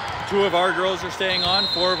 2 of our girls are staying on.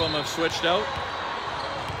 4 of them have switched out.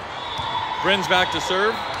 Bryn's back to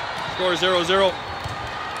serve. Score 0-0.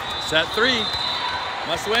 Set 3.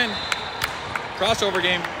 Must win. Crossover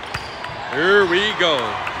game. Here we go.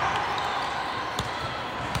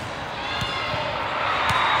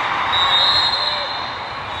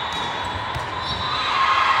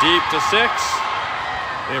 Deep to 6.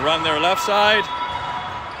 They run their left side.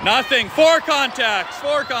 Nothing. 4 contacts.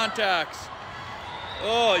 4 contacts.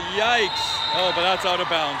 Oh, yikes. Oh, but that's out of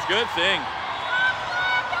bounds. Good thing.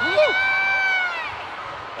 Woo!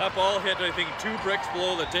 That ball hit, I think, 2 bricks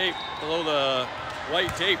below the tape, below the white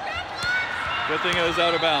tape. Good thing it was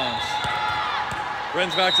out of bounds.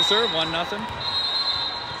 Bryn's back to serve, 1-0.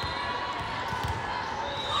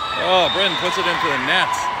 Oh, Bryn puts it into the net.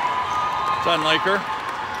 It's unlike her.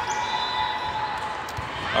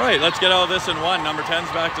 All right, let's get out of this in 1. Number 10's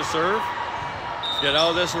back to serve. Let's get out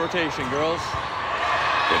of this rotation, girls.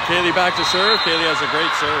 Get Kaylee back to serve. Kaylee has a great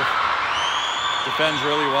serve. Defends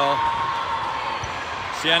really well.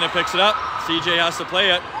 Sienna picks it up. CJ has to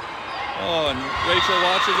play it. Oh, and Rachel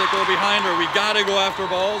watches it go behind her. We got to go after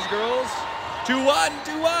balls, girls. 2-1,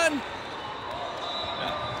 2-1.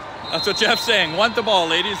 Yeah. That's what Jeff's saying. Want the ball,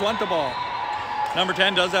 ladies, want the ball. Number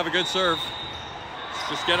 10 does have a good serve.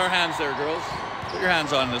 Just get our hands there, girls. Put your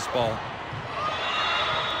hands on this ball.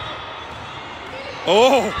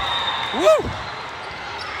 Oh, woo!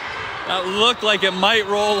 That looked like it might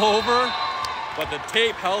roll over, but the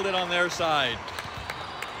tape held it on their side.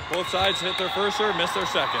 Both sides hit their first serve, missed their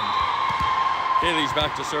second. Kaylee's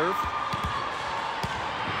back to serve.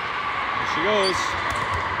 There she goes.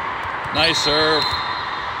 Nice serve.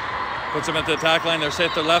 Puts them at the attack line. They're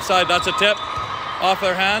set to the left side. That's a tip. Off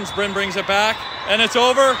their hands. Bryn brings it back. And it's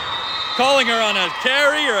over. Calling her on a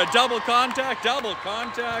carry or a double contact. Double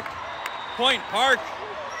contact. Point Park.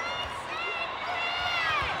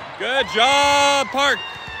 Good job, Park.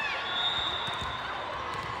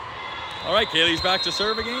 All right, Kaylee's back to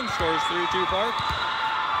serve again. Scores 3-2 Park.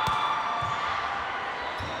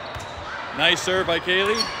 Nice serve by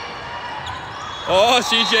Kaylee. Oh,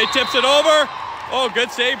 CJ tips it over. Oh,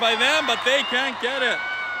 good save by them, but they can't get it.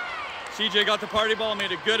 CJ got the party ball,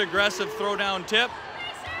 made a good aggressive throwdown tip.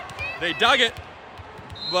 They dug it,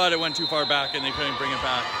 but it went too far back and they couldn't bring it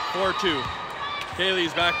back. 4-2.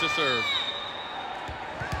 Kaylee's back to serve.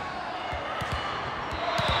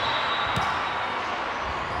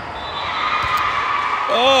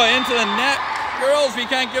 Oh, into the net. Girls, we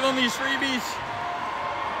can't give them these freebies.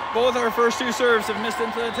 Both our first 2 serves have missed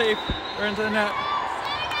into the tape or into the net.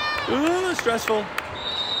 Ooh, stressful.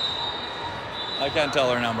 I can't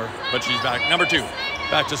tell her number, but she's back. Number 2,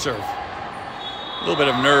 back to serve. A little bit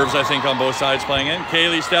of nerves, I think, on both sides playing in.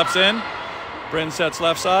 Kaylee steps in. Bryn sets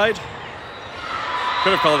left side.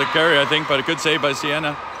 Could have called it carry, I think, but a good save by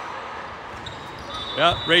Sienna.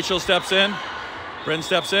 Yeah, Rachel steps in. Bryn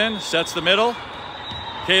steps in, sets the middle.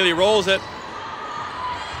 Kaylee rolls it.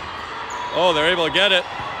 Oh, they're able to get it.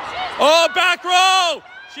 Oh, back row!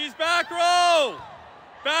 She's back row!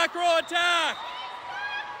 Back row attack!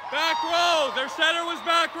 Back row! Their center was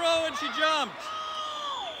back row and she jumped.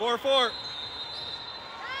 4-4.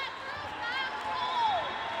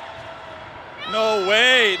 No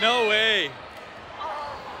way, no way.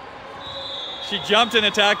 She jumped and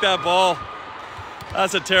attacked that ball.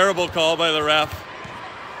 That's a terrible call by the ref.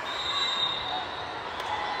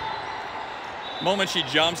 The moment she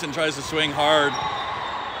jumps and tries to swing hard.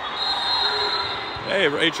 Hey,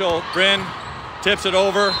 Rachel, Bryn tips it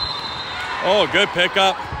over. Oh, good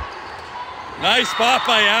pickup. Nice spot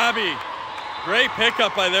by Abby. Great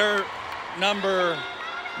pickup by their number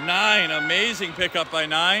 9. Amazing pickup by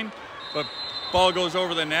 9. But ball goes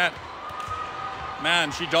over the net.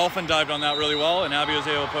 Man, she dolphin dived on that really well, and Abby was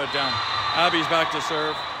able to put it down. Abby's back to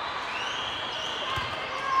serve.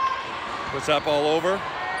 Puts that ball over.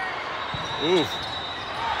 Ooh.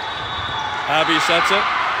 Abby sets it.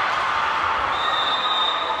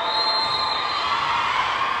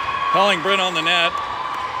 Calling Bryn on the net.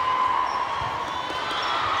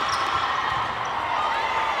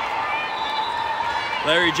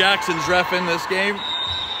 Larry Jackson's ref in this game.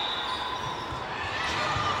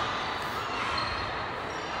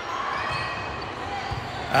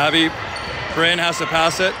 Abby, Bryn has to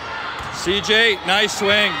pass it. CJ, nice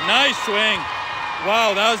swing, nice swing.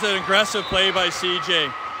 Wow, that was an aggressive play by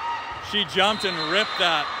CJ. She jumped and ripped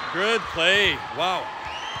that. Good play, wow.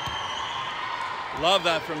 Love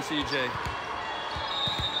that from CJ.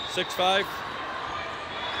 6-5.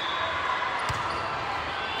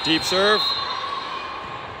 Deep serve.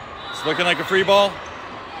 It's looking like a free ball.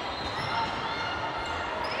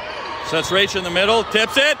 Sets Rach in the middle,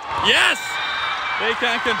 tips it. Yes! They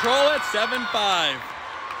can't control it, 7-5.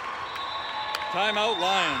 Timeout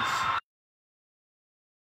Lions.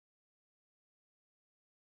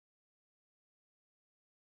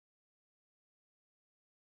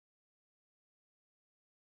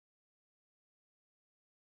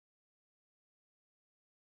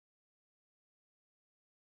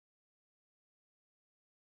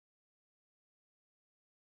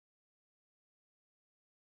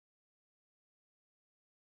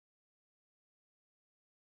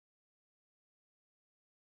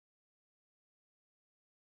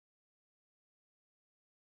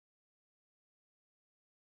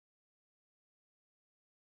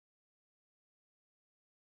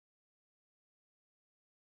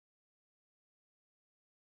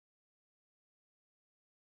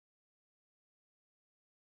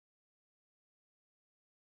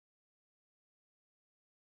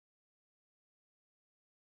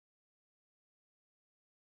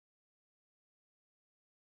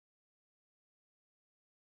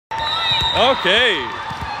 Okay,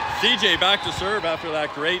 CJ back to serve after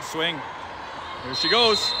that great swing. Here she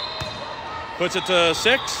goes. Puts it to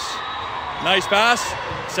 6. Nice pass.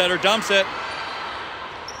 Setter dumps it.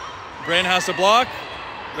 Bryn has to block.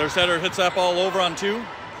 Their setter hits that ball over on 2.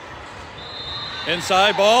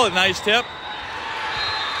 Inside ball, a nice tip.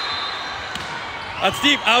 That's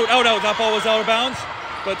deep, out. That ball was out of bounds.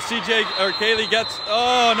 But Kaylee gets,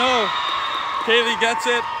 oh no. Kaylee gets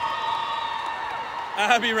it.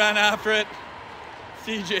 Abby ran after it.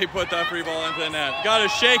 CJ put that free ball into the net. Got to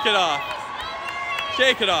shake it off.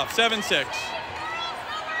 Shake it off, 7-6.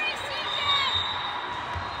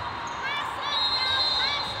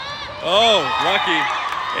 Oh, lucky.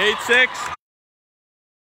 8-6.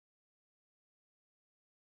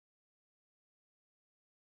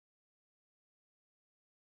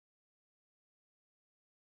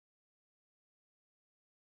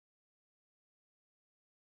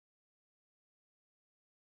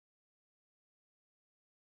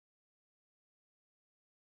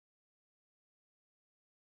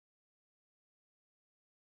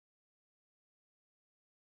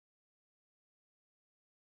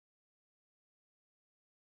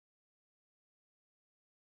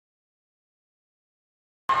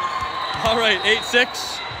 All right,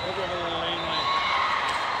 8-6.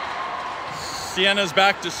 Sienna's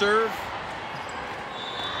back to serve.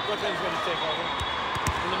 What time's going to take over?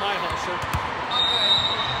 Into my house, sir.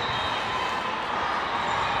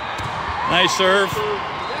 Nice serve.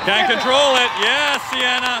 Can't control it. Yes,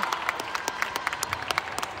 Sienna.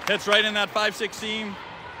 Hits right in that 5-6 seam.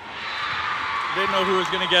 Didn't know who was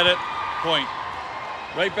going to get it. Point.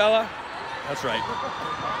 Right, Bella? That's right.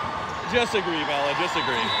 Just agree, Bella. Just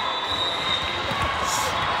agree.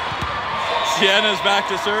 Sienna's back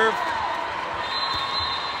to serve.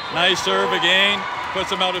 Nice serve again.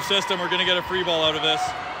 Puts him out of system. We're going to get a free ball out of this.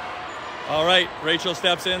 All right. Rachel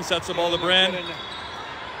steps in, sets the ball to Bryn.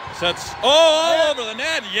 Sets. Oh, all over the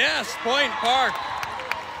net. Yes. Point, Park.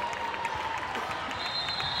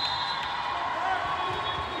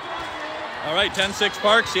 All right. 10-6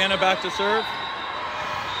 Park. Sienna back to serve.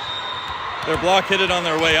 Their block hit it on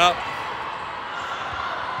their way up.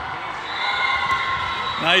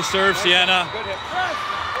 Nice serve, Sienna.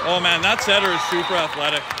 Oh man, that setter is super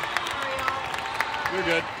athletic. You're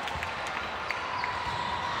good.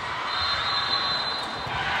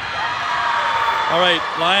 All right,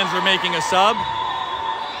 Lions are making a sub.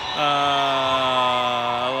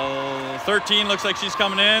 13 looks like she's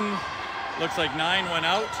coming in. Looks like 9 went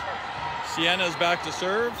out. Sienna's back to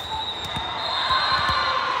serve.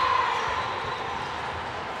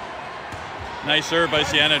 Nice serve by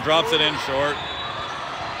Sienna, drops it in short.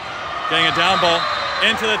 Getting a down ball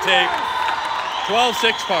into the tape.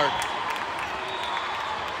 12-6 Park.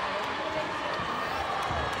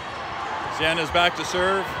 Sienna's back to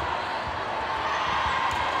serve.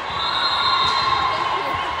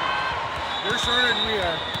 You're shorter than we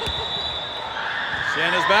are.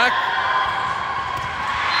 Sienna's back.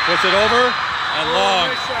 Puts it over and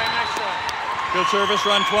long. Nice shot. Good service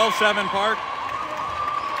run, 12-7 Park.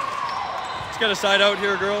 Let's get a side out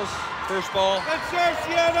here, girls. First ball. Good serve,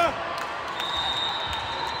 Sienna.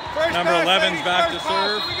 First Number pass, 11's ladies, back to pass.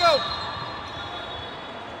 serve. Here we go.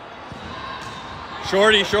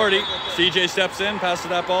 Shorty. CJ steps in, passes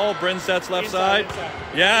that ball. Bryn sets left side.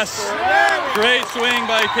 Yes. Great swing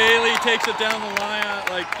by Kaylee. Takes it down the line,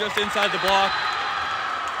 like just inside the block.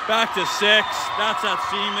 Back to 6. That's that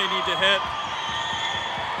seam they need to hit.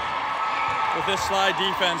 With this slide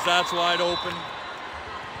defense, that's wide open.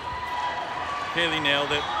 Kaylee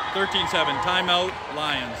nailed it. 13-7. Timeout,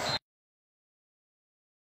 Lions.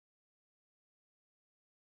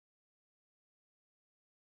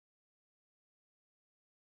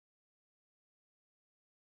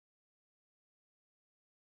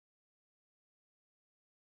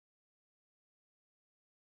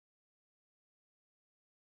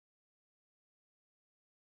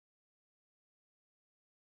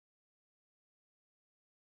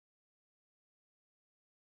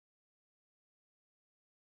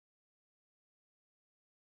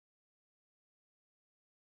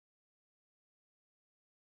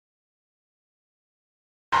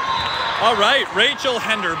 All right, Rachel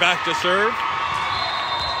Hender back to serve.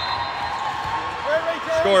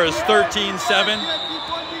 Score is 13-7.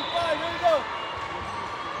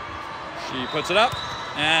 She puts it up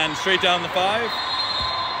and straight down the 5.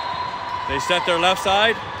 They set their left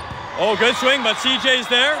side. Oh, good swing, but CJ's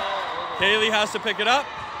there. Kaylee has to pick it up,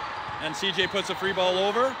 and CJ puts a free ball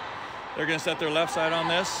over. They're gonna set their left side on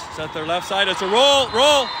this. Set their left side, it's a roll.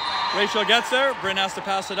 Rachel gets there, Bryn has to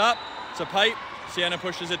pass it up. It's a pipe. Sienna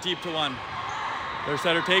pushes it deep to 1. Their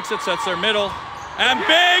setter takes it, sets their middle, and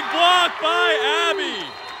big block by Abby.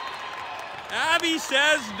 Abby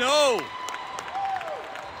says no.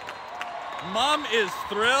 Mom is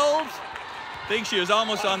thrilled. Think she was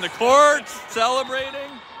almost on the court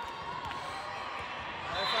celebrating.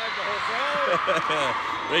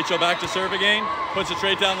 Rachel back to serve again. Puts it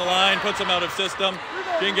straight down the line, puts him out of system.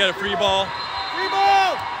 Didn't get a free ball.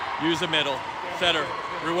 Use the middle. Setter.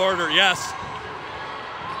 Reward her, yes.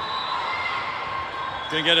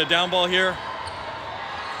 Gonna get a down ball here.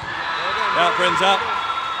 Yeah, Bryn's up.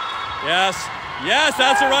 Yes,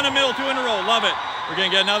 that's a run of middle, 2 in a row. Love it. We're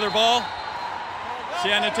gonna get another ball.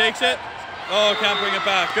 Sienna takes it. Oh, can't bring it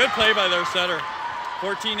back. Good play by their setter.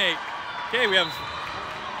 14-8. Okay, we have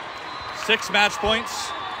 6 match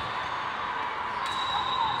points.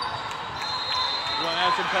 You want to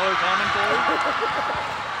add some color commentary?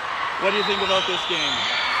 What do you think about this game?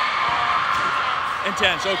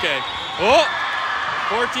 Intense, okay. Oh!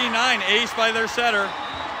 14-9, ace by their setter.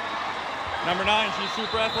 Number 9, she's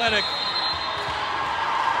super athletic.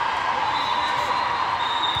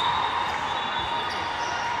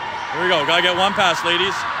 Here we go, gotta get one pass,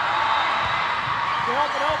 ladies.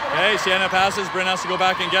 Okay, Sienna passes, Bryn has to go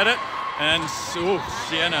back and get it. And,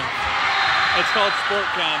 Sienna. It's called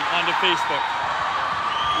Sport Cam onto Facebook.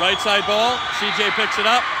 Right side ball, CJ picks it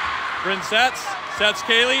up. Bryn sets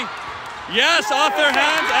Kaylee. Yes, off their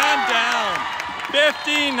hands and down.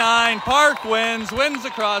 59, Park wins the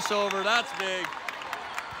crossover, that's big.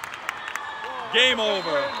 Game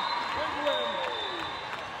over.